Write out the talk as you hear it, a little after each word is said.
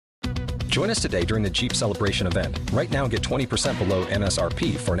Join us today during the Jeep Celebration event. Right now, get 20% below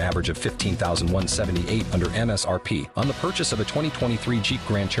MSRP for an average of $15,178 under MSRP on the purchase of a 2023 Jeep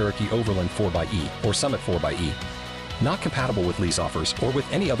Grand Cherokee Overland 4xE or Summit 4xE. Not compatible with lease offers or with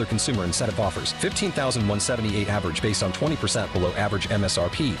any other consumer incentive offers. $15,178 average based on 20% below average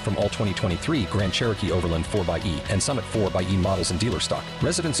MSRP from all 2023 Grand Cherokee Overland 4xE and Summit 4xE models in dealer stock.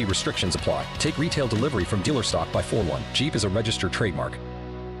 Residency restrictions apply. Take retail delivery from dealer stock by 4/1. Jeep is a registered trademark.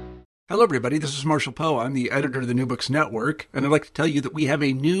 Hello, everybody. This is Marshall Poe. I'm the editor of the New Books Network, and I'd like to tell you that we have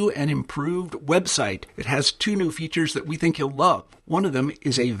a new and improved website. It has 2 new features that we think you'll love. One of them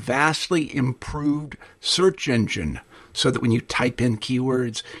is a vastly improved search engine, so that when you type in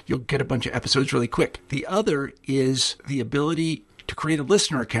keywords, you'll get a bunch of episodes really quick. The other is the ability to create a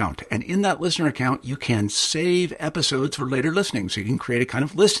listener account. And in that listener account, you can save episodes for later listening. So you can create a kind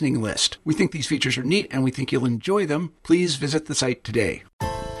of listening list. We think these features are neat, and we think you'll enjoy them. Please visit the site today.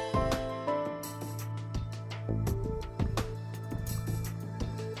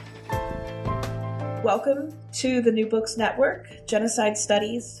 Welcome to the New Books Network Genocide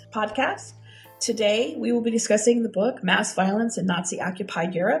Studies podcast. Today, we will be discussing the book Mass Violence in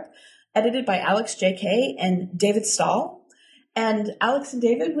Nazi-Occupied Europe, edited by Alex J.K. and David Stahl. And Alex and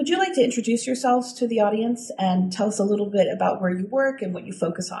David, would you like to introduce yourselves to the audience and tell us a little bit about where you work and what you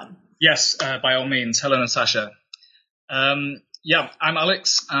focus on? Yes, by all means. Hello, Natasha. I'm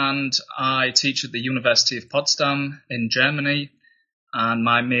Alex, and I teach at the University of Potsdam in Germany. And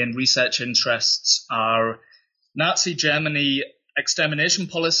my main research interests are Nazi Germany extermination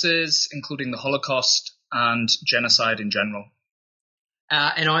policies, including the Holocaust, and genocide in general.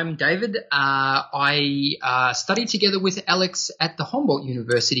 And I'm David. I studied together with Alex at the Humboldt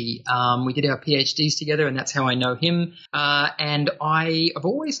University. We did our PhDs together, and that's how I know him. And I've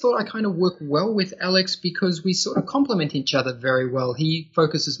always thought I kind of work well with Alex because we sort of complement each other very well. He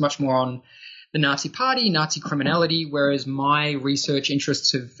focuses much more on the Nazi Party, Nazi criminality, whereas my research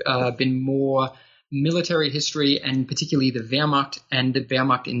interests have been more military history and particularly the Wehrmacht and the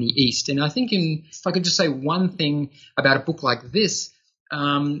Wehrmacht in the East. And I think if I could just say one thing about a book like this,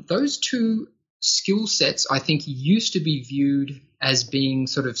 those 2 skill sets I think used to be viewed as being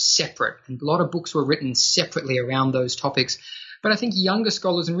sort of separate. And a lot of books were written separately around those topics. But I think younger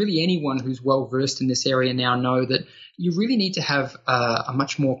scholars and really anyone who's well versed in this area now know that you really need to have a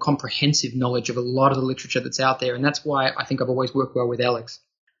much more comprehensive knowledge of a lot of the literature that's out there. And that's why I think I've always worked well with Alex.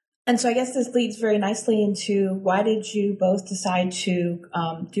 And so I guess this leads very nicely into why did you both decide to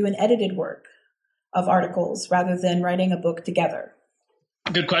do an edited work of articles rather than writing a book together?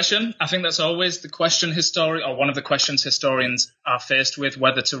 Good question. I think that's always the question one of the questions historians are faced with,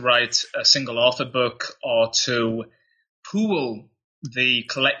 whether to write a single author book or to pool the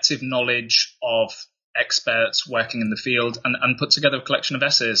collective knowledge of experts working in the field and put together a collection of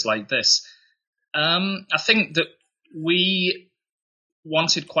essays like this. I think that we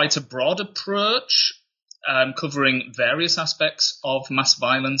wanted quite a broad approach, covering various aspects of mass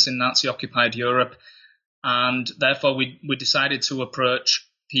violence in Nazi-occupied Europe, and therefore we decided to approach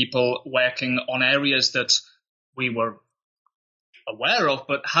people working on areas that we were aware of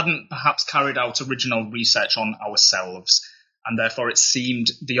but hadn't perhaps carried out original research on ourselves. And therefore it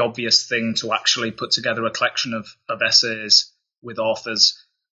seemed the obvious thing to actually put together a collection of essays with authors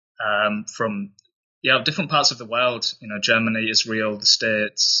from different parts of the world, Germany, Israel, the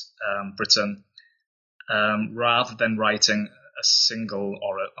States, Britain, rather than writing a single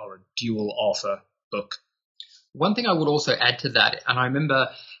or a dual author book. One thing I would also add to that, and I remember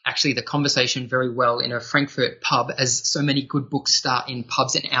actually the conversation very well in a Frankfurt pub, as so many good books start in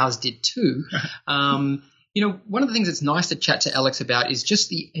pubs, and ours did too. One of the things that's nice to chat to Alex about is just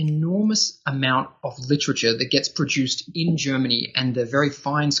the enormous amount of literature that gets produced in Germany and the very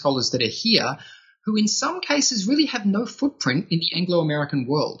fine scholars that are here who in some cases really have no footprint in the Anglo-American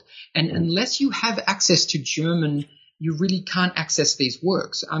world. And unless you have access to German, you really can't access these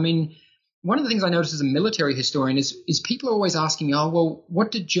works. I mean, one of the things I notice as a military historian is people are always asking me,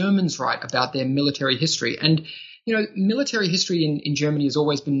 what did Germans write about their military history? And military history in Germany has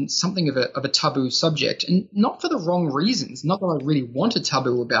always been something of a taboo subject, and not for the wrong reasons. Not that I really want a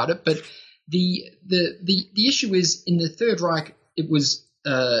taboo about it, but the issue is in the Third Reich, it was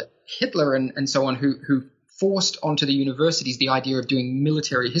Hitler and so on who forced onto the universities the idea of doing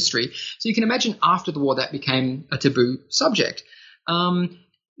military history. So you can imagine after the war that became a taboo subject.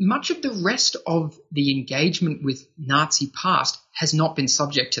 much of the rest of the engagement with Nazi past has not been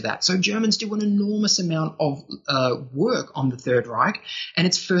subject to that. So Germans do an enormous amount of work on the Third Reich, and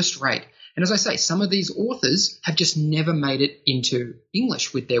it's first rate. And as I say, some of these authors have just never made it into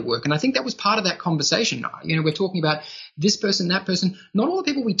English with their work. And I think that was part of that conversation. We're talking about this person, that person. Not all the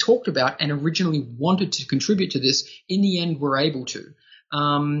people we talked about and originally wanted to contribute to this, in the end, were able to.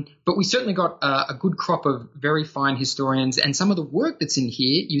 But we certainly got a good crop of very fine historians, and some of the work that's in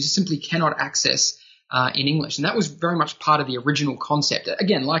here you simply cannot access in English. And that was very much part of the original concept.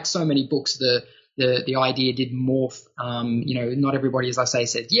 Again, like so many books, the idea did morph. Not everybody, as I say,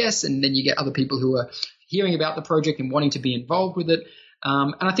 said yes, and then you get other people who are hearing about the project and wanting to be involved with it.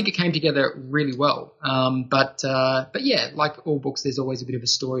 And I think it came together really well. But yeah, like all books, there's always a bit of a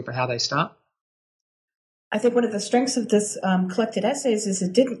story for how they start. I think one of the strengths of this collected essays is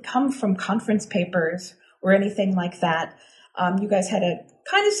it didn't come from conference papers or anything like that. You guys had a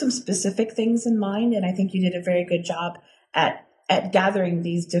kind of some specific things in mind, and I think you did a very good job at gathering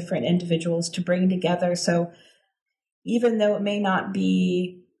these different individuals to bring together. So even though it may not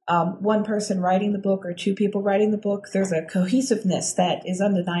be one person writing the book or two people writing the book, there's a cohesiveness that is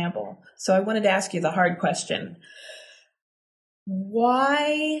undeniable. So I wanted to ask you the hard question.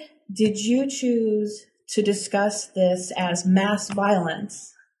 Why did you choose to discuss this as mass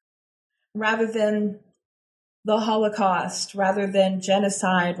violence rather than the Holocaust, rather than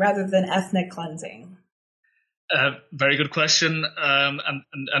genocide, rather than ethnic cleansing? Very good question,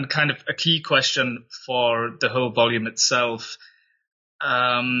 and kind of a key question for the whole volume itself.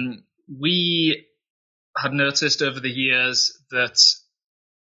 We had noticed over the years that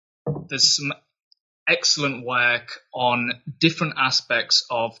there's some excellent work on different aspects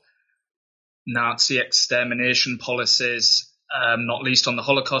of Nazi extermination policies, not least on the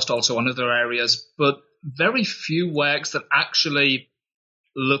Holocaust, also on other areas, but very few works that actually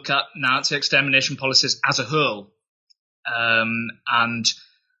look at Nazi extermination policies as a whole. And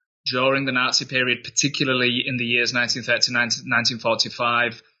during the Nazi period, particularly in the years 1930 to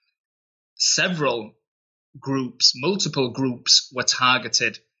 1945, several groups, multiple groups, were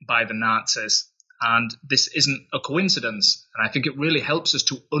targeted by the Nazis. And this isn't a coincidence. And I think it really helps us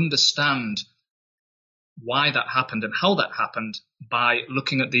to understand why that happened and how that happened by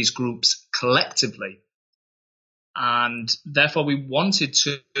looking at these groups collectively. And therefore, we wanted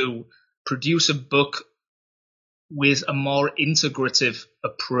to produce a book with a more integrative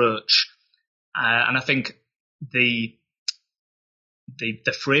approach. And I think the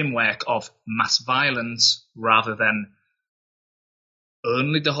framework of mass violence rather than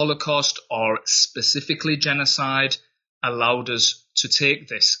only the Holocaust or specifically genocide allowed us to take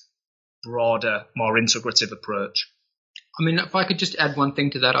this broader, more integrative approach. I mean, if I could just add one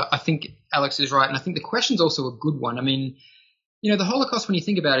thing to that, I think Alex is right, and I think the question's also a good one. I mean, the Holocaust, when you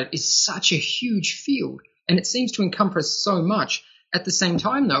think about it, is such a huge field, and it seems to encompass so much. At the same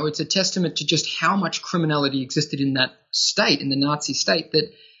time, though, it's a testament to just how much criminality existed in that state, in the Nazi state,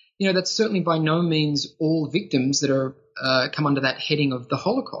 that, that's certainly by no means all victims that are come under that heading of the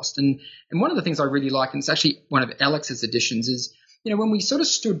Holocaust. And one of the things I really like, and it's actually one of Alex's additions, is when we sort of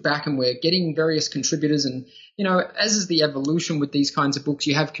stood back and we're getting various contributors, and, as is the evolution with these kinds of books,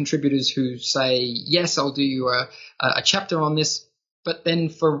 you have contributors who say, yes, I'll do you a chapter on this, but then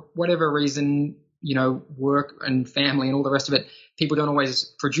for whatever reason, work and family and all the rest of it, people don't always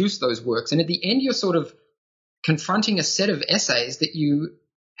produce those works. And at the end, you're sort of confronting a set of essays that you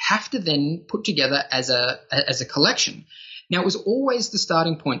have to then put together as a collection. Now, it was always the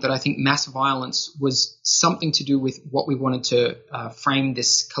starting point that I think mass violence was something to do with what we wanted to frame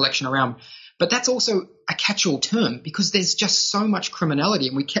this collection around. But that's also a catch-all term because there's just so much criminality,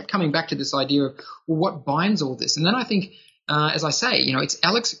 and we kept coming back to this idea of, well, what binds all this? And then I think, as I say, it's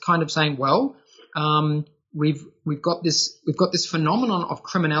Alex kind of saying, well, we've got this phenomenon of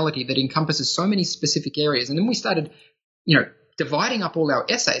criminality that encompasses so many specific areas, and then we started, dividing up all our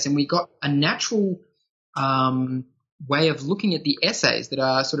essays, and we got a natural way of looking at the essays that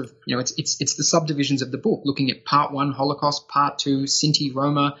are sort of, it's the subdivisions of the book, looking at part 1, Holocaust, part 2, Sinti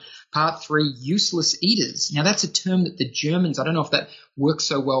Roma, part 3, useless eaters. Now, that's a term that the Germans, I don't know if that works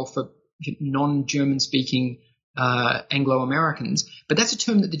so well for non-German speaking Anglo-Americans, but that's a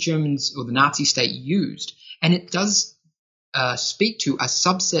term that the Germans or the Nazi state used. And it does speak to a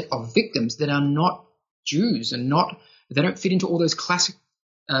subset of victims that are not Jews and they don't fit into all those classic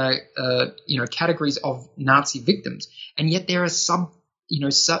categories of Nazi victims, and yet they're a subset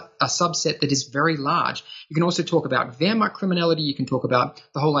that is very large. You can also talk about Wehrmacht criminality. You can talk about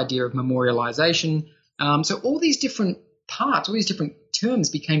the whole idea of memorialization. So all these different parts, all these different terms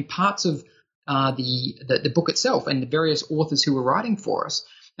became parts of the book itself and the various authors who were writing for us.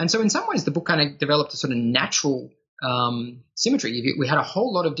 And so in some ways, the book kind of developed a sort of natural symmetry. We had a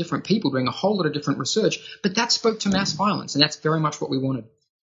whole lot of different people doing a whole lot of different research, but that spoke to mass violence, and that's very much what we wanted.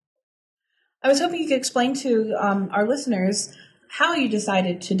 I was hoping you could explain to our listeners how you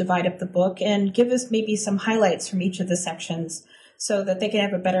decided to divide up the book and give us maybe some highlights from each of the sections so that they can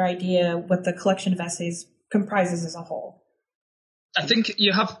have a better idea what the collection of essays comprises as a whole. I think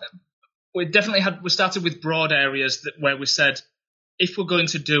we started with broad areas where we said, if we're going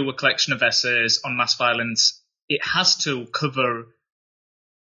to do a collection of essays on mass violence, it has to cover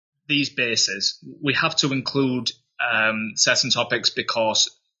these bases. We have to include certain topics because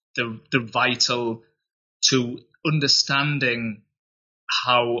they're vital to understanding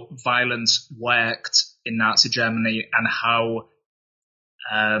how violence worked in Nazi Germany and how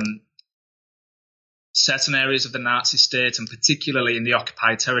certain areas of the Nazi state, and particularly in the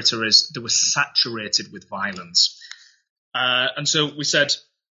occupied territories, they were saturated with violence. And so we said,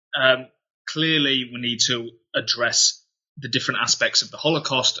 clearly we need to address the different aspects of the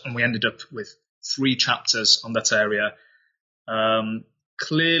Holocaust, and we ended up with 3 chapters on that area.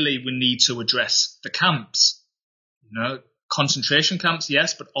 Clearly we need to address the camps, concentration camps,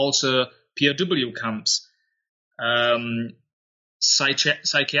 yes, but also POW camps,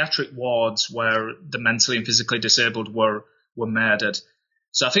 psychiatric wards where the mentally and physically disabled were murdered.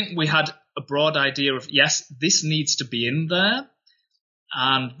 So I think we had a broad idea of, yes, this needs to be in there.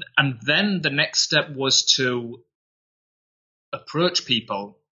 And then the next step was to approach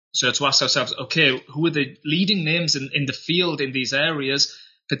people. So to ask ourselves, okay, who are the leading names in the field in these areas,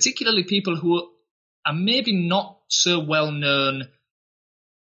 particularly people who are maybe not so well known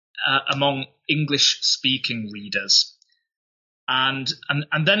among English-speaking readers. And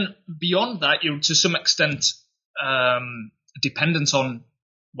then beyond that, you're to some extent dependent on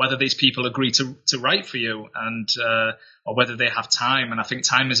whether these people agree to write for you and or whether they have time. And I think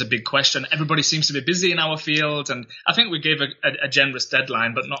time is a big question. Everybody seems to be busy in our field, and I think we gave a generous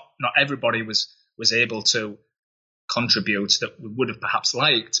deadline, but not everybody was able to contribute that we would have perhaps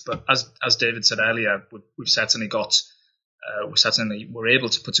liked. But as David said earlier, we've certainly we're able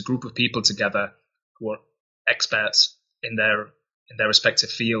to put a group of people together who are experts in their respective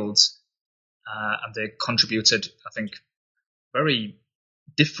fields, and they contributed, I think, very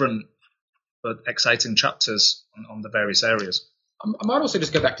different but exciting chapters on the various areas. I might also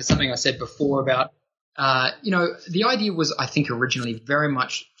just go back to something I said before about, the idea was, I think, originally very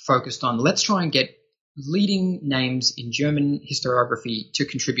much focused on let's try and get leading names in German historiography to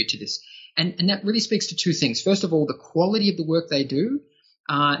contribute to this. And that really speaks to 2 things. First of all, the quality of the work they do,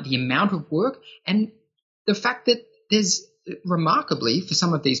 the amount of work, and the fact that there's remarkably, for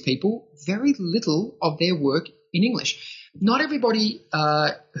some of these people, very little of their work in English. Not everybody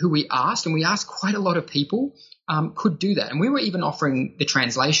who we asked, and we asked quite a lot of people, could do that. And we were even offering the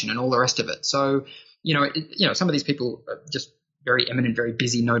translation and all the rest of it. So, some of these people are just very eminent, very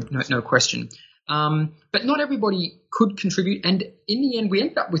busy, no question. But not everybody could contribute. And in the end, we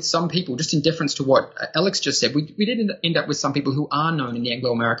ended up with some people, just in deference to what Alex just said, we did end up with some people who are known in the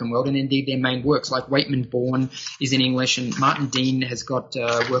Anglo-American world, and indeed their main works, like Waitman Bourne is in English, and Martin Dean has got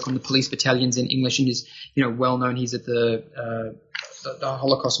work on the police battalions in English and is, well known. He's at the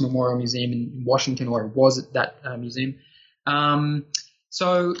Holocaust Memorial Museum in Washington, or was at that museum.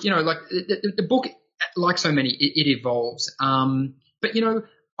 So, the book, like so many, it evolves. But,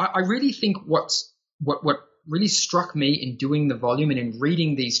 I really think what really struck me in doing the volume and in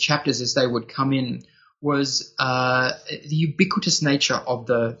reading these chapters as they would come in was the ubiquitous nature of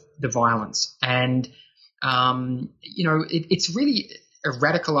the violence. And, it's really a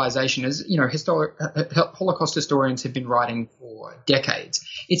radicalization, as, Holocaust historians have been writing for decades.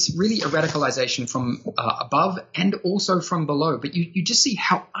 It's really a radicalization from above and also from below. But you just see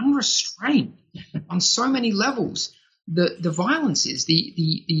how unrestrained on so many levels the violence is,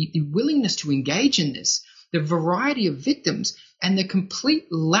 the willingness to engage in this, the variety of victims, and the complete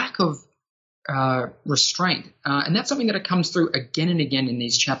lack of restraint. And that's something that comes through again and again in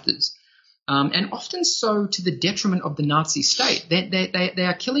these chapters. And often so to the detriment of the Nazi state. They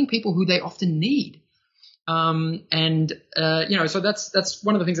are killing people who they often need. So that's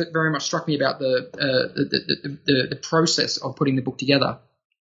one of the things that very much struck me about the process of putting the book together.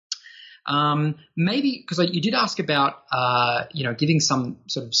 Maybe because you did ask about, giving some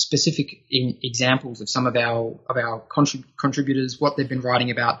sort of specific examples of some of our contributors, what they've been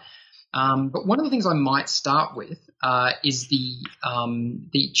writing about. But one of the things I might start with is the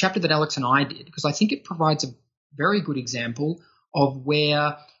chapter that Alex and I did, because I think it provides a very good example of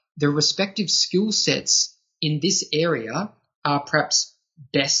where the respective skill sets in this area are perhaps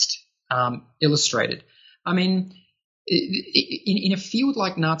best illustrated. I mean, in a field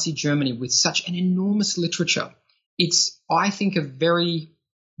like Nazi Germany with such an enormous literature, it's, I think, a very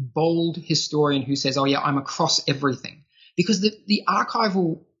bold historian who says, oh yeah, I'm across everything. Because the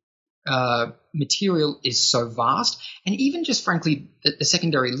archival material is so vast, and even just frankly, the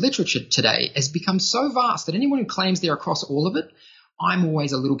secondary literature today has become so vast that anyone who claims they're across all of it, I'm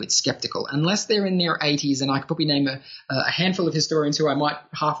always a little bit skeptical, unless they're in their 80s, and I could probably name a handful of historians who I might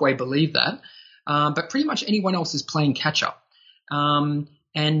halfway believe that. But pretty much anyone else is playing catch up.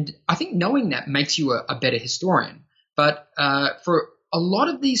 And I think knowing that makes you a better historian. But for a lot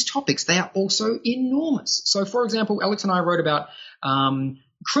of these topics, they are also enormous. So, for example, Alex and I wrote about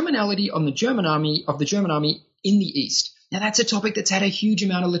criminality of the German army in the East. Now, that's a topic that's had a huge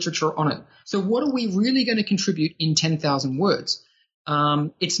amount of literature on it. So what are we really going to contribute in 10,000 words?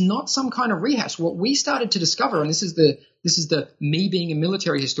 It's not some kind of rehash. What we started to discover, and this is the me being a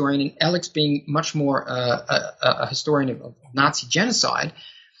military historian and Alex being much more a historian of Nazi genocide,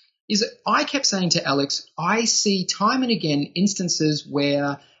 is that I kept saying to Alex, I see time and again instances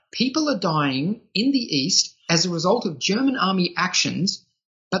where people are dying in the East as a result of German army actions,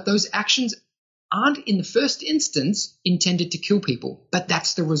 but those actions aren't in the first instance intended to kill people, but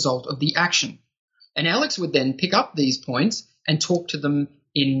that's the result of the action. And Alex would then pick up these points and talk to them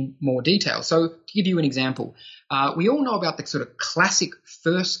in more detail. So to give you an example, we all know about the sort of classic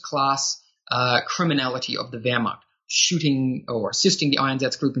first-class criminality of the Wehrmacht, shooting or assisting the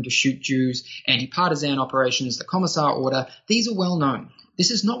Einsatzgruppen to shoot Jews, anti-partisan operations, the Commissar order. These are well known.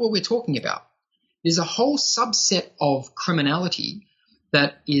 This is not what we're talking about. There's a whole subset of criminality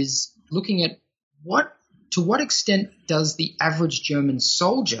that is looking at to what extent does the average German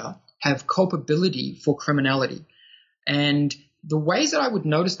soldier have culpability for criminality. And the ways that I would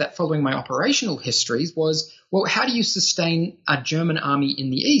notice that following my operational histories was, well, how do you sustain a German army in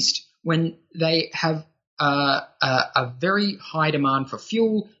the East when they have a very high demand for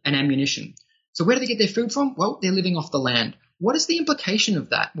fuel and ammunition? So where do they get their food from? Well, they're living off the land. What is the implication of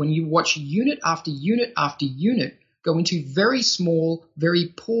that when you watch unit after unit after unit go into very small,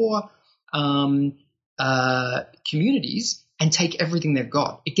 very poor communities and take everything they've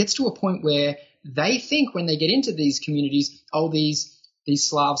got? It gets to a point where they think when they get into these communities, oh, these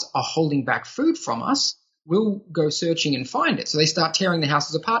Slavs are holding back food from us. We'll go searching and find it. So they start tearing the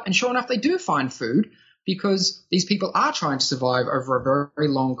houses apart. And sure enough, they do find food because these people are trying to survive over a very, very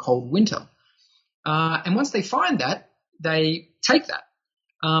long, cold winter. And once they find that, they take that.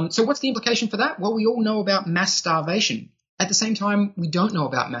 So what's the implication for that? Well, we all know about mass starvation. At the same time, we don't know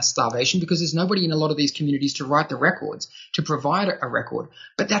about mass starvation because there's nobody in a lot of these communities to write the records, to provide a record.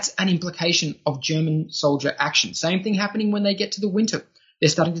 But that's an implication of German soldier action. Same thing happening when they get to the winter. They're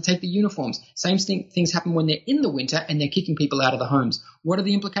starting to take the uniforms. Same things happen when they're in the winter and they're kicking people out of the homes. What are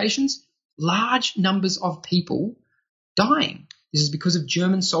the implications? Large numbers of people dying. This is because of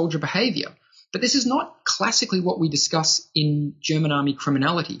German soldier behavior. But this is not classically what we discuss in German army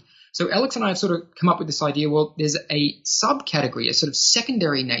criminality. So Alex and I have sort of come up with this idea, well, there's a subcategory, a sort of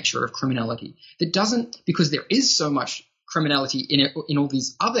secondary nature of criminality that doesn't, because there is so much criminality in it, in all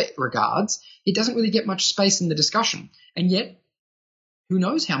these other regards, it doesn't really get much space in the discussion. And yet, who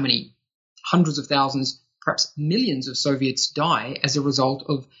knows how many hundreds of thousands, perhaps millions of Soviets die as a result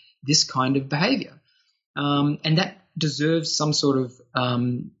of this kind of behavior. And that deserves some sort of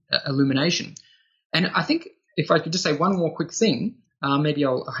illumination. And I think if I could just say one more quick thing, maybe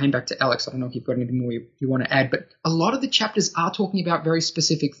I'll hand back to Alex. I don't know if you've got anything more you want to add, but a lot of the chapters are talking about very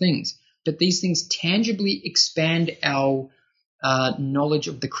specific things, but these things tangibly expand our knowledge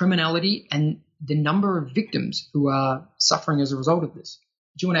of the criminality and the number of victims who are suffering as a result of this.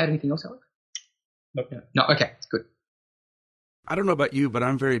 Do you want to add anything else, Alex? No. Okay, good. I don't know about you, but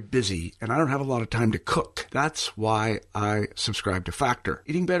I'm very busy and I don't have a lot of time to cook. That's why I subscribe to Factor.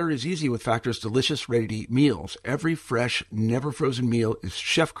 Eating better is easy with Factor's delicious, ready-to-eat meals. Every fresh, never frozen meal is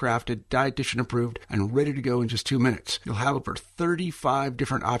chef-crafted, dietitian approved, and ready to go in just 2 minutes. You'll have over 35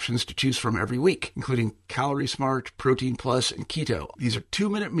 different options to choose from every week, including Calorie Smart, Protein Plus, and Keto. These are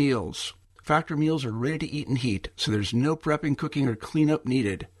 2-minute meals. Factor meals are ready to eat and heat, so there's no prepping, cooking, or cleanup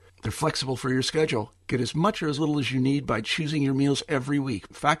needed. They're flexible for your schedule. Get as much or as little as you need by choosing your meals every week.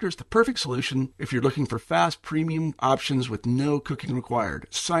 Factor is the perfect solution if you're looking for fast, premium options with no cooking required.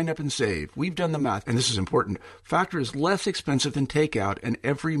 Sign up and save. We've done the math, and this is important. Factor is less expensive than takeout, and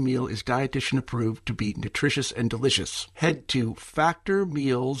every meal is dietitian approved to be nutritious and delicious. Head to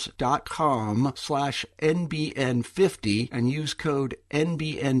factormeals.com/NBN50 and use code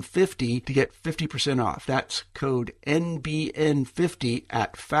NBN50 to get 50% off. That's code NBN50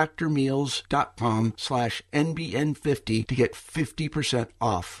 at factormeals.com/NBN50 to get 50%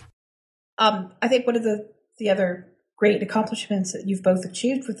 off. I think one of the other great accomplishments that you've both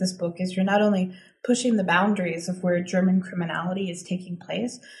achieved with this book is you're not only pushing the boundaries of where German criminality is taking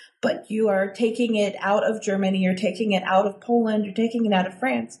place, but you are taking it out of Germany, you're taking it out of Poland, you're taking it out of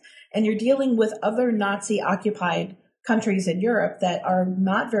France, and you're dealing with other Nazi-occupied countries in Europe that are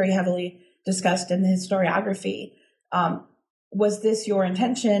not very heavily discussed in the historiography. Was this your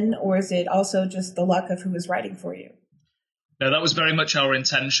intention, or is it also just the luck of who was writing for you? No, that was very much our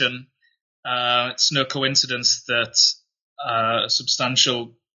intention. It's no coincidence that a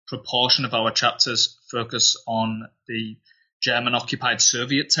substantial proportion of our chapters focus on the German-occupied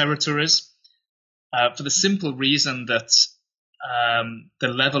Soviet territories, for the simple reason that the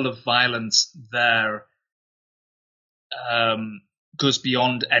level of violence there goes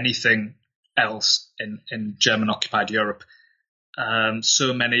beyond anything else in German-occupied Europe.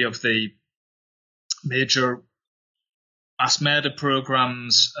 So many of the major mass murder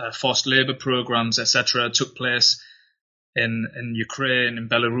programs, forced labor programs, etc., took place in Ukraine, in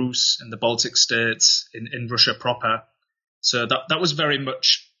Belarus, in the Baltic states, in Russia proper. So that was very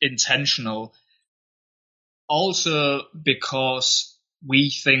much intentional. Also because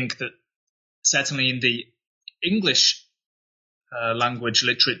we think that certainly in the English language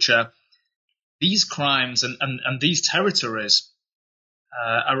literature, these crimes and these territories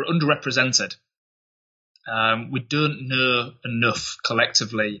are underrepresented. We don't know enough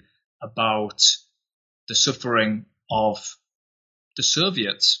collectively about the suffering of the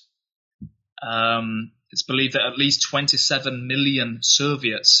Soviets. It's believed that at least 27 million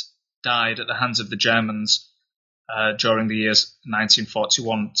Soviets died at the hands of the Germans during the years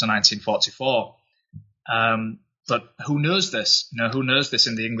 1941 to 1944. But who knows this? Who knows this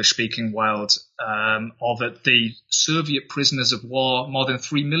in the English-speaking world? Or that the Soviet prisoners of war, more than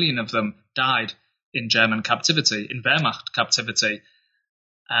 3 million of them, died in German captivity, in Wehrmacht captivity.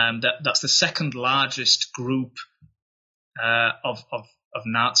 And that's the second largest group of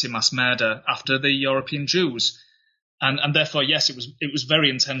Nazi mass murder after the European Jews. And therefore, yes, it was very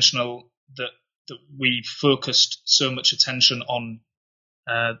intentional that we focused so much attention on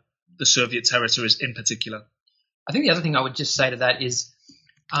the Soviet territories in particular. I think the other thing I would just say to that is,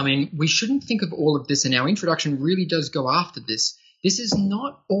 we shouldn't think of all of this, and our introduction really does go after this. This is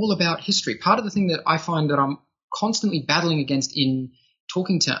not all about history. Part of the thing that I find that I'm constantly battling against in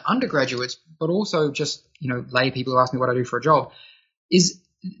talking to undergraduates, but also just, lay people who ask me what I do for a job, is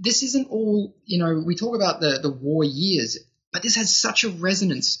this isn't all, we talk about the war years, but this has such a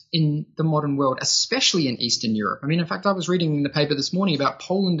resonance in the modern world, especially in Eastern Europe. In fact, I was reading in the paper this morning about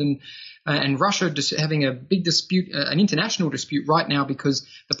Poland and Russia just having a big dispute, an international dispute right now, because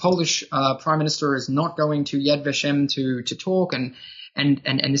the Polish prime minister is not going to Yad Vashem to talk, and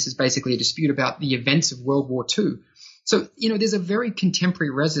this is basically a dispute about the events of World War II. So, there's a very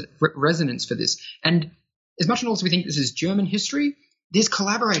contemporary resonance for this. And as much as we think this is German history, there's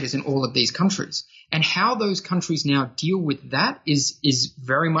collaborators in all of these countries. And how those countries now deal with that is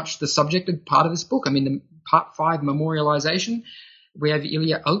very much the subject of part of this book. The part 5 memorialization, we have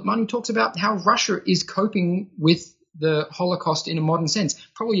Ilya Altman, who talks about how Russia is coping with the Holocaust in a modern sense.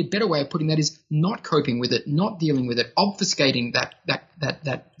 Probably a better way of putting that is not coping with it, not dealing with it, obfuscating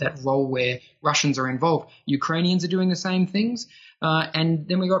that role where Russians are involved. Ukrainians are doing the same things. And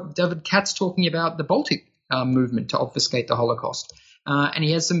then we got David Katz talking about the Baltic movement to obfuscate the Holocaust. And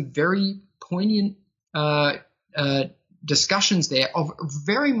he has some very poignant discussions there of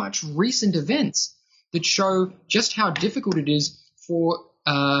very much recent events that show just how difficult it is for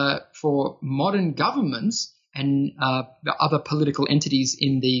modern governments and other political entities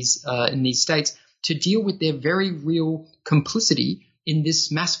in these states to deal with their very real complicity in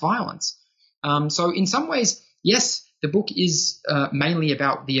this mass violence. So in some ways, yes, the book is mainly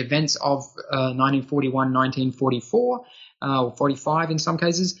about the events of 1941, 1944, or 45 in some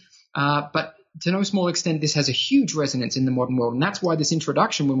cases, but to no small extent, this has a huge resonance in the modern world. And that's why this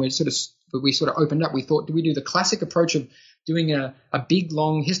introduction, when we sort of opened up, we thought, do we do the classic approach of doing a big,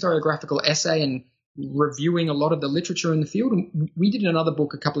 long historiographical essay and reviewing a lot of the literature in the field? And we did another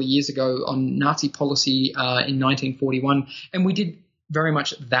book a couple of years ago on Nazi policy in 1941, and we did very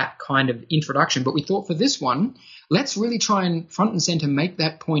much that kind of introduction. But we thought for this one, let's really try and front and center make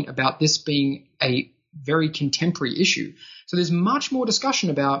that point about this being a very contemporary issue. So there's much more discussion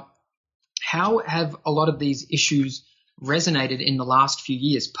about how have a lot of these issues resonated in the last few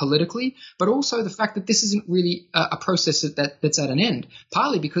years politically, but also the fact that this isn't really a process that's at an end,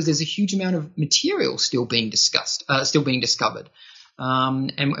 partly because there's a huge amount of material still being discussed, still being discovered.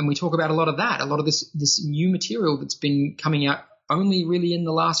 And we talk about a lot of that, a lot of this new material that's been coming out only really in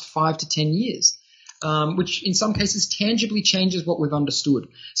the last 5 to 10 years, which in some cases tangibly changes what we've understood.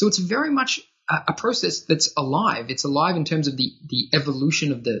 So it's very much a process that's alive. It's alive in terms of the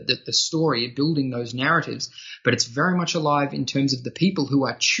evolution of the story, building those narratives, but it's very much alive in terms of the people who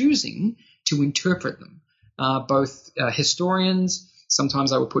are choosing to interpret them. Both historians,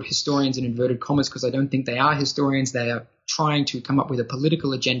 sometimes I would put historians in inverted commas because I don't think they are historians. They are trying to come up with a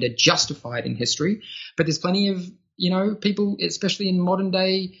political agenda justified in history. But there's plenty of, people, especially in modern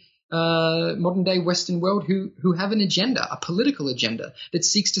day Western world, who have an agenda, a political agenda that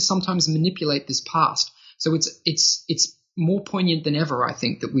seeks to sometimes manipulate this past. So it's more poignant than ever, I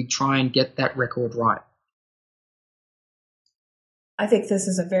think, that we try and get that record right. I think this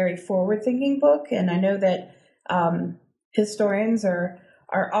is a very forward-thinking book, and I know that historians are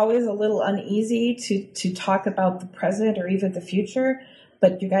always a little uneasy to talk about the present or even the future,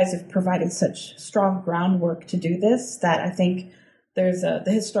 but you guys have provided such strong groundwork to do this that I think the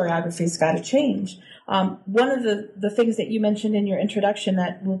historiography's got to change. One of the things that you mentioned in your introduction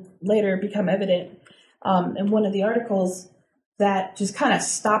that will later become evident in one of the articles that just kind of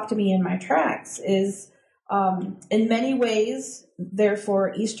stopped me in my tracks is, in many ways,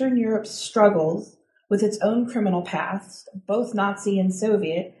 therefore, Eastern Europe's struggles with its own criminal paths, both Nazi and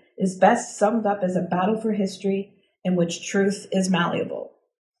Soviet, is best summed up as a battle for history in which truth is malleable.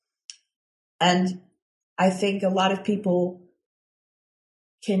 And I think a lot of people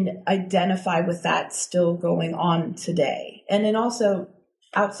can identify with that still going on today. And then also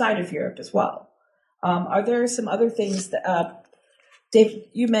outside of Europe as well. Are there some other things that, Dave,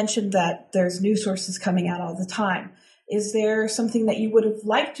 you mentioned that there's new sources coming out all the time. Is there something that you would have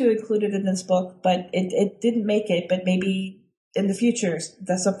liked to include in this book, but it didn't make it, but maybe in the future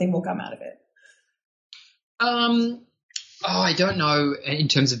that something will come out of it? I don't know in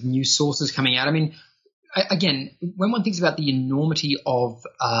terms of new sources coming out. I mean, again, when one thinks about the enormity of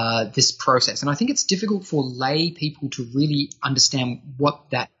this process, and I think it's difficult for lay people to really understand what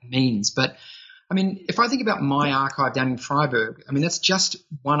that means. But, I mean, if I think about my archive down in Freiburg, I mean, that's just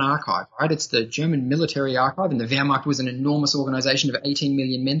one archive, right? It's the German military archive, and the Wehrmacht was an enormous organization of 18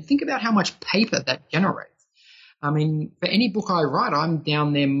 million men. Think about how much paper that generates. I mean, for any book I write, I'm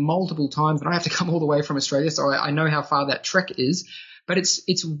down there multiple times, and I have to come all the way from Australia, so I know how far that trek is. But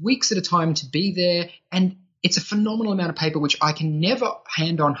it's weeks at a time to be there, and it's a phenomenal amount of paper, which I can never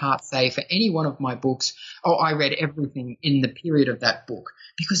hand on heart say for any one of my books, oh, I read everything in the period of that book,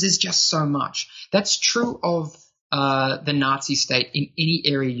 because there's just so much. That's true of the Nazi state in any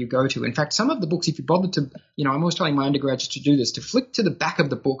area you go to. In fact, some of the books, if you bother to, I'm always telling my undergraduates to do this, to flick to the back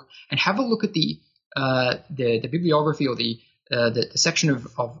of the book and have a look at the bibliography or the section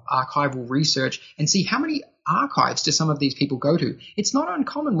of archival research and see how many archives do some of these people go to. It's not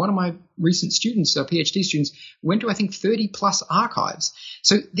uncommon. One of my recent students, PhD students, went to, I think, 30 plus archives.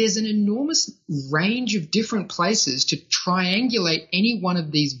 So there's an enormous range of different places to triangulate any one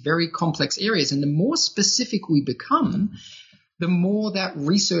of these very complex areas. And the more specific we become, the more that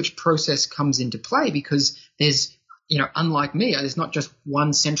research process comes into play, because there's, unlike me, there's not just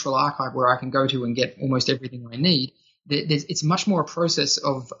one central archive where I can go to and get almost everything I need. It's much more a process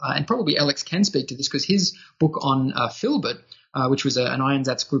of, and probably Alex can speak to this because his book on Filbert, which was an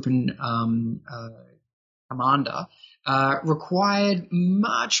Einsatzgruppen commander, required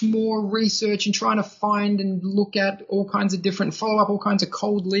much more research and trying to find and look at all kinds of different follow-up, all kinds of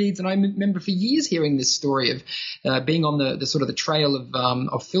cold leads. And I remember for years hearing this story of being on the sort of the trail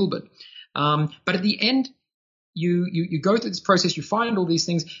of Filbert. But at the end, you go through this process, you find all these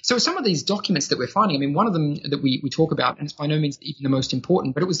things. So some of these documents that we're finding, I mean, one of them that we talk about, and it's by no means even the most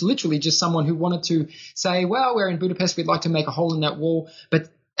important, but it was literally just someone who wanted to say, well, we're in Budapest, we'd like to make a hole in that wall. But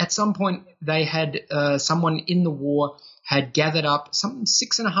at some point they had someone in the war had gathered up some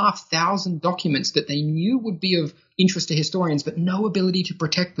 6,500 documents that they knew would be of interest to historians, but no ability to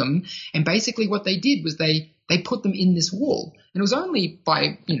protect them. And basically what they did was they put them in this wall. And it was only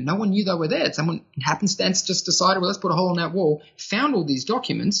by, no one knew they were there. Someone happenstance just decided, well, let's put a hole in that wall, found all these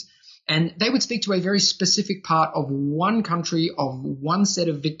documents, and they would speak to a very specific part of one country, of one set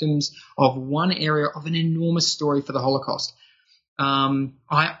of victims, of one area, of an enormous story for the Holocaust.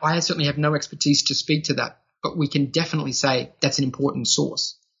 I certainly have no expertise to speak to that, but we can definitely say that's an important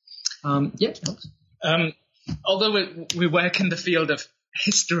source. Alex? Although we work in the field of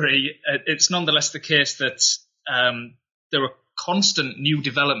history, it's nonetheless the case that there are constant new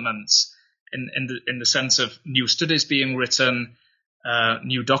developments in the sense of new studies being written,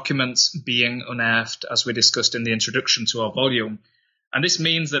 new documents being unearthed, as we discussed in the introduction to our volume. And this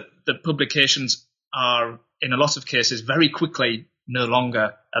means that the publications are, in a lot of cases, very quickly no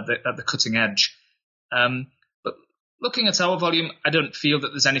longer at the cutting edge. But looking at our volume, I don't feel that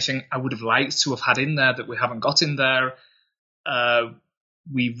there's anything I would have liked to have had in there that we haven't got in there.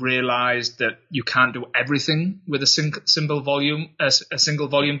 we realized that you can't do everything with a single volume,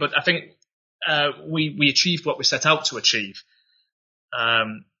 but I think we achieved what we set out to achieve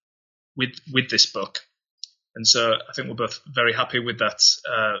with this book. And so I think we're both very happy with that,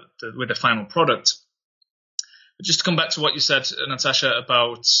 with the final product. But just to come back to what you said, Natasha,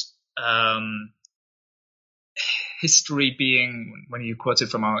 about history being, when you quoted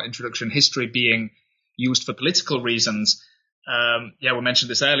from our introduction, history being used for political reasons. We mentioned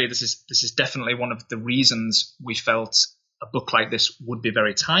this earlier. This is definitely one of the reasons we felt a book like this would be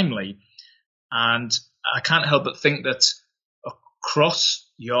very timely. And I can't help but think that across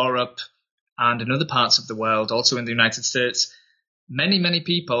Europe and in other parts of the world, also in the United States, many, many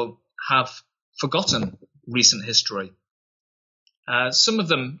people have forgotten recent history. Some of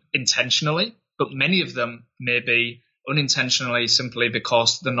them intentionally, but many of them maybe unintentionally, simply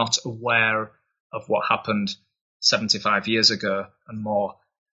because they're not aware of what happened 75 years ago and more.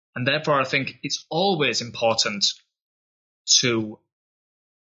 And therefore, I think it's always important to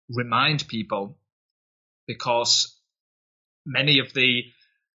remind people, because many of the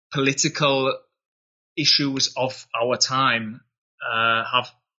political issues of our time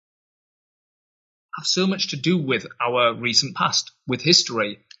have so much to do with our recent past, with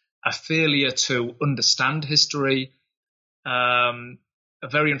history, a failure to understand history, a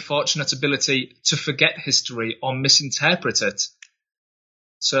very unfortunate ability to forget history or misinterpret it.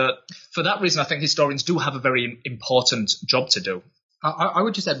 So for that reason, I think historians do have a very important job to do. I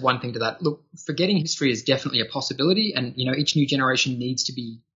would just add one thing to that. Look, forgetting history is definitely a possibility, and each new generation needs to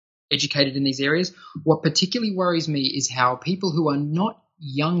be educated in these areas. What particularly worries me is how people who are not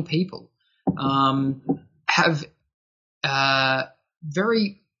young people have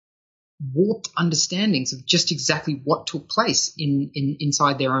very warped understandings of just exactly what took place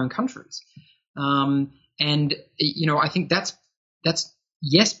inside their own countries. I think that's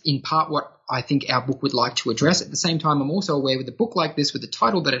yes, in part what I think our book would like to address. At the same time, I'm also aware with a book like this, with the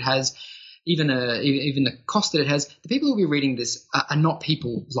title that it has, even the cost that it has, the people who will be reading this are not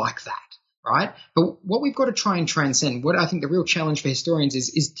people like that, right? But what we've got to try and transcend, what I think the real challenge for historians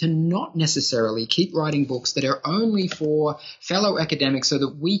is to not necessarily keep writing books that are only for fellow academics so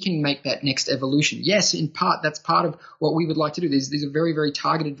that we can make that next evolution. Yes, in part, that's part of what we would like to do. These are very, very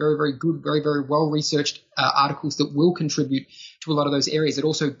targeted, very, very good, very, very well-researched articles that will contribute to a lot of those areas. It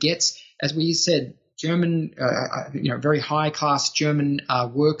also gets, as we said, German, very high-class German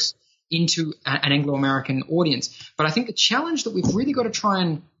works into an Anglo-American audience. But I think the challenge that we've really got to try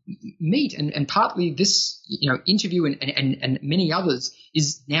and meet, and partly this interview and many others,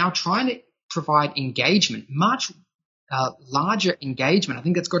 is now trying to provide engagement, much larger engagement. I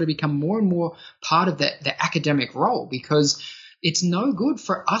think that's got to become more and more part of the academic role, because it's no good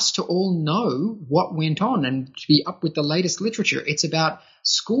for us to all know what went on and to be up with the latest literature. It's about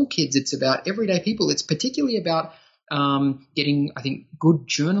school kids. It's about everyday people. It's particularly about getting, I think, good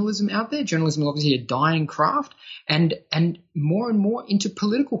journalism out there. Journalism is obviously a dying craft, and more and more into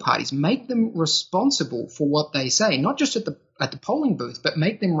political parties. Make them responsible for what they say, not just at the polling booth, but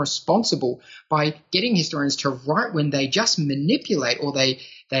make them responsible by getting historians to write when they just manipulate, or they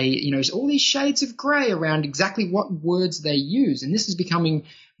all these shades of grey around exactly what words they use. And this is becoming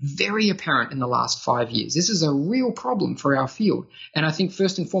very apparent in the last 5 years. This is a real problem for our field. And I think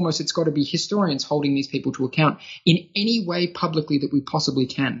first and foremost, it's got to be historians holding these people to account in any way publicly that we possibly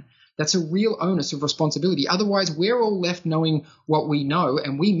can. That's a real onus of responsibility. Otherwise, we're all left knowing what we know,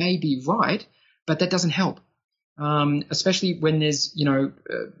 and we may be right, but that doesn't help. Especially when there's,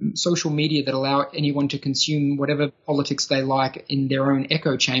 social media that allow anyone to consume whatever politics they like in their own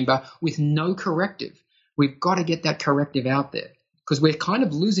echo chamber with no corrective. We've got to get that corrective out there, because we're kind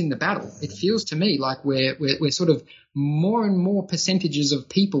of losing the battle. It feels to me like we're sort of more and more percentages of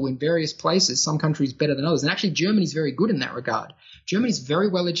people in various places, some countries better than others. And actually, Germany's very good in that regard. Germany's very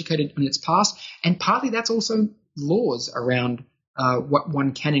well educated in its past, and partly that's also laws around what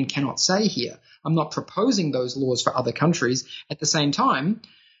one can and cannot say here. I'm not proposing those laws for other countries. At the same time,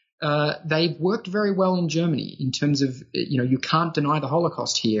 they've worked very well in Germany in terms of, you can't deny the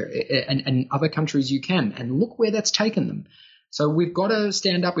Holocaust here, and other countries you can. And look where that's taken them. So we've got to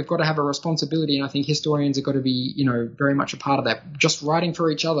stand up. We've got to have a responsibility, and I think historians have got to be, very much a part of that. Just writing for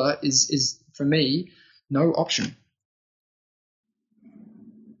each other is for me, no option.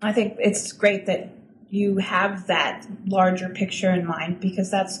 I think it's great that you have that larger picture in mind, because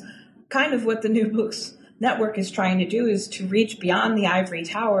that's kind of what the New Books Network is trying to do, is to reach beyond the ivory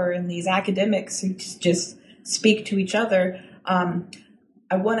tower and these academics who just speak to each other.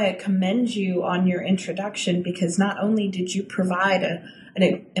 I want to commend you on your introduction, because not only did you provide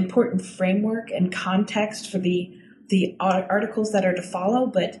an important framework and context for the the articles that are to follow,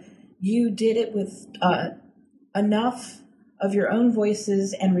 but you did it with enough of your own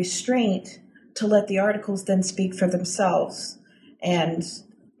voices and restraint to let the articles then speak for themselves. And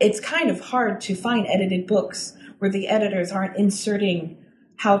it's kind of hard to find edited books where the editors aren't inserting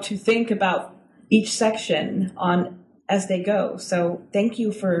how to think about each section on as they go. So thank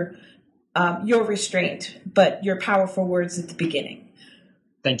you for your restraint, but your powerful words at the beginning.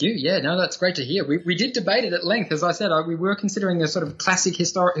 Thank you. Yeah, no, that's great to hear. We did debate it at length. As I said, we were considering a sort of classic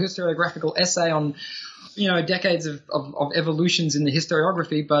historiographical essay on, decades of evolutions in the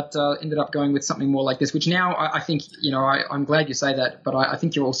historiography, but ended up going with something more like this, which now I think, I'm glad you say that, but I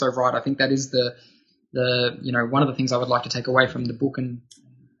think you're also right. I think that is the one of the things I would like to take away from the book and,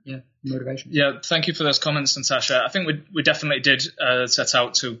 motivation. Yeah, thank you for those comments, Natasha. I think we definitely did set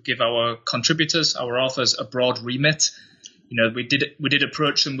out to give our contributors, our authors, a broad remit. We did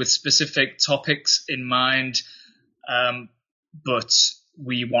approach them with specific topics in mind, but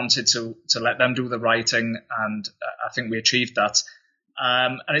we wanted to let them do the writing, and I think we achieved that.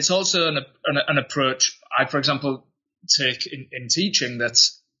 And it's also an approach I, for example, take in teaching, that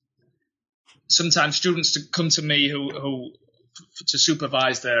sometimes students come to me who to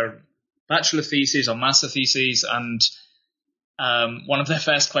supervise their bachelor theses or master theses, and one of their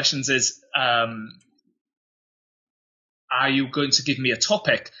first questions is, are you going to give me a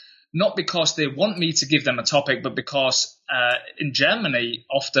topic? Not because they want me to give them a topic, but because in Germany,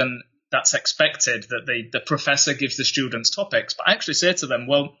 often that's expected, that the professor gives the students topics. But I actually say to them,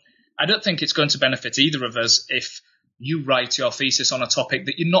 well, I don't think it's going to benefit either of us if you write your thesis on a topic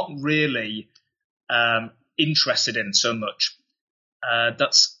that you're not really interested in so much.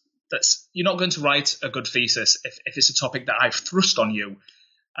 That's you're not going to write a good thesis if it's a topic that I've thrust on you.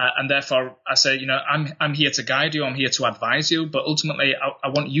 And therefore, I say, I'm here to guide you, I'm here to advise you, but ultimately, I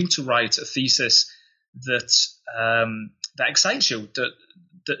want you to write a thesis that excites you,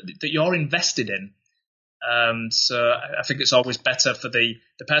 that you're invested in. So I think it's always better for the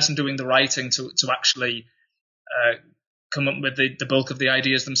person doing the writing to actually come up with the bulk of the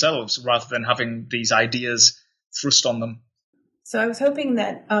ideas themselves, rather than having these ideas thrust on them. So I was hoping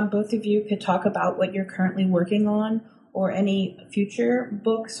that both of you could talk about what you're currently working on, or any future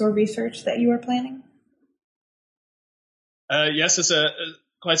books or research that you are planning? Yes, it's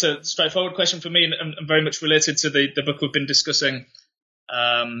quite a straightforward question for me, and very much related to the book we've been discussing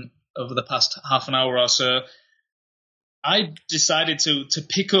over the past half an hour or so. I decided to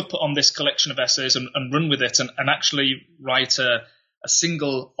pick up on this collection of essays and run with it, and actually write a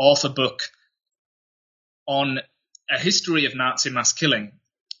single author book on a history of Nazi mass killing.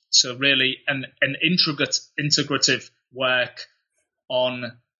 So really an integrative work on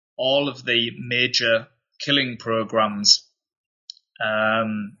all of the major killing programs.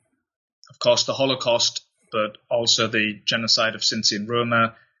 Of course, the Holocaust, but also the genocide of Sinti and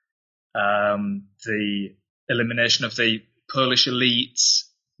Roma, the elimination of the Polish elites,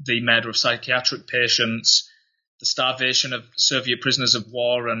 the murder of psychiatric patients, the starvation of Soviet prisoners of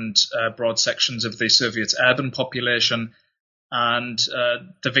war and broad sections of the Soviet urban population, and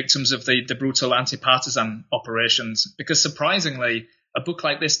the victims of the brutal anti-partisan operations, because surprisingly, a book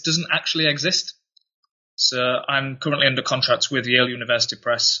like this doesn't actually exist. So I'm currently under contract with Yale University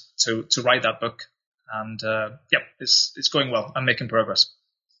Press to write that book, and it's going well. I'm making progress.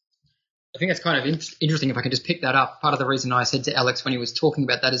 I think that's kind of interesting if I can just pick that up. Part of the reason I said to Alex when he was talking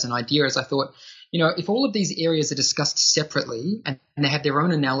about that as an idea is I thought, if all of these areas are discussed separately and they have their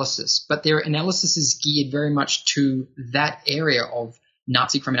own analysis, but their analysis is geared very much to that area of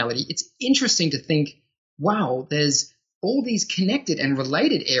Nazi criminality, it's interesting to think, wow, there's all these connected and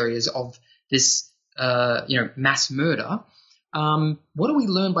related areas of this, mass murder. What do we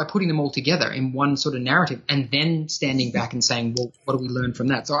learn by putting them all together in one sort of narrative and then standing back and saying, well, what do we learn from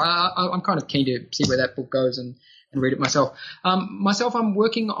that? So I'm kind of keen to see where that book goes and read it myself. I'm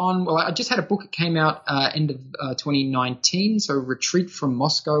working on, I just had a book that came out end of 2019, so Retreat from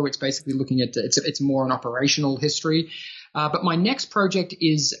Moscow. It's basically looking at, it's more an operational history. But my next project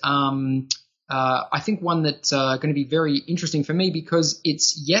is, I think one that's going to be very interesting for me, because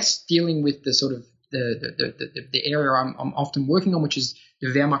it's, yes, dealing with the sort of the area I'm often working on, which is the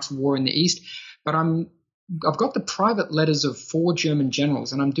Wehrmacht's war in the East. But I've got the private letters of 4 German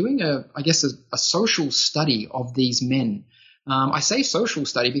generals, and I'm doing a social study of these men. I say social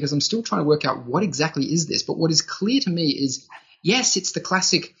study because I'm still trying to work out what exactly is this. But what is clear to me is, yes, it's the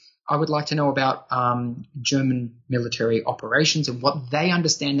classic. I would like to know about German military operations and what they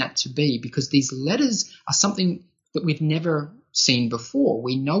understand that to be, because these letters are something that we've never seen before.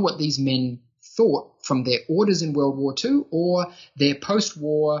 We know what these men thought from their orders in World War II or their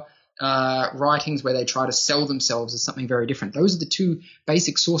post-war writings where they try to sell themselves as something very different. Those are the two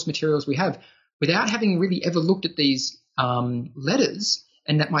basic source materials we have. Without having really ever looked at these letters,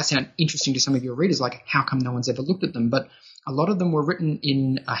 and that might sound interesting to some of your readers, like how come no one's ever looked at them? But a lot of them were written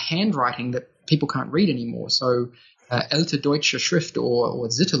in a handwriting that people can't read anymore. So Alte Deutsche Schrift or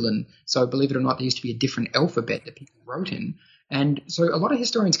Zitterlen. So believe it or not, there used to be a different alphabet that people wrote in. And so a lot of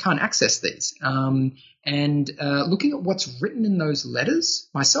historians can't access these. Looking at what's written in those letters,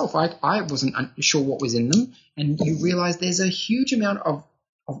 myself, I wasn't sure what was in them. And you realize there's a huge amount of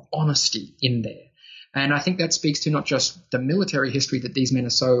honesty in there. And I think that speaks to not just the military history that these men are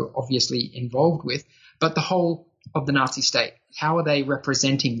so obviously involved with, but the whole of the Nazi state. How are they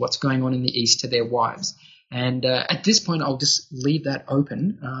representing what's going on in the East to their wives? And at this point, I'll just leave that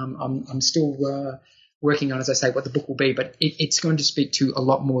open. I'm still working on, as I say, what the book will be, but it's going to speak to a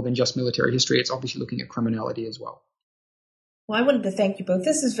lot more than just military history. It's obviously looking at criminality as well. Well, I wanted to thank you both.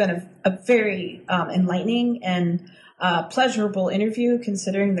 This has been a very enlightening and pleasurable interview,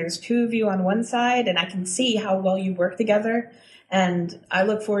 considering there's two of you on one side, and I can see how well you work together. And I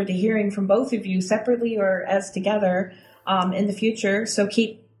look forward to hearing from both of you separately or as together in the future. So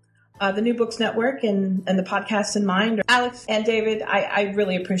keep the New Books Network and the podcast in mind. Alex and David, I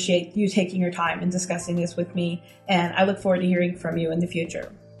really appreciate you taking your time and discussing this with me, and I look forward to hearing from you in the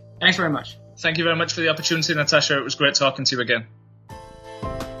future. Thanks very much. Thank you very much for the opportunity, Natasha. It was great talking to you again.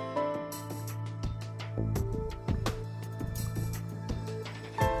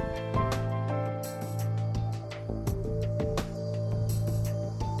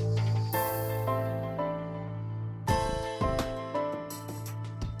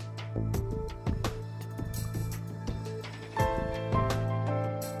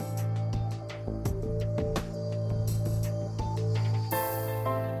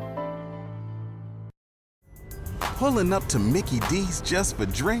 Pulling up to Mickey D's just for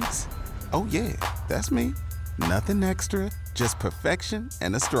drinks? Oh yeah, that's me. Nothing extra, just perfection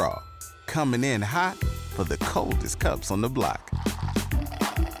and a straw. Coming in hot for the coldest cups on the block.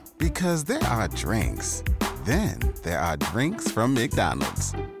 Because there are drinks. Then there are drinks from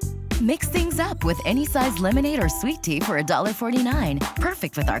McDonald's. Mix things up with any size lemonade or sweet tea for $1.49.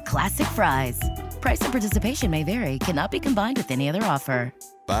 Perfect with our classic fries. Price and participation may vary. Cannot be combined with any other offer.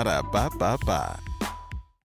 Ba-da-ba-ba-ba.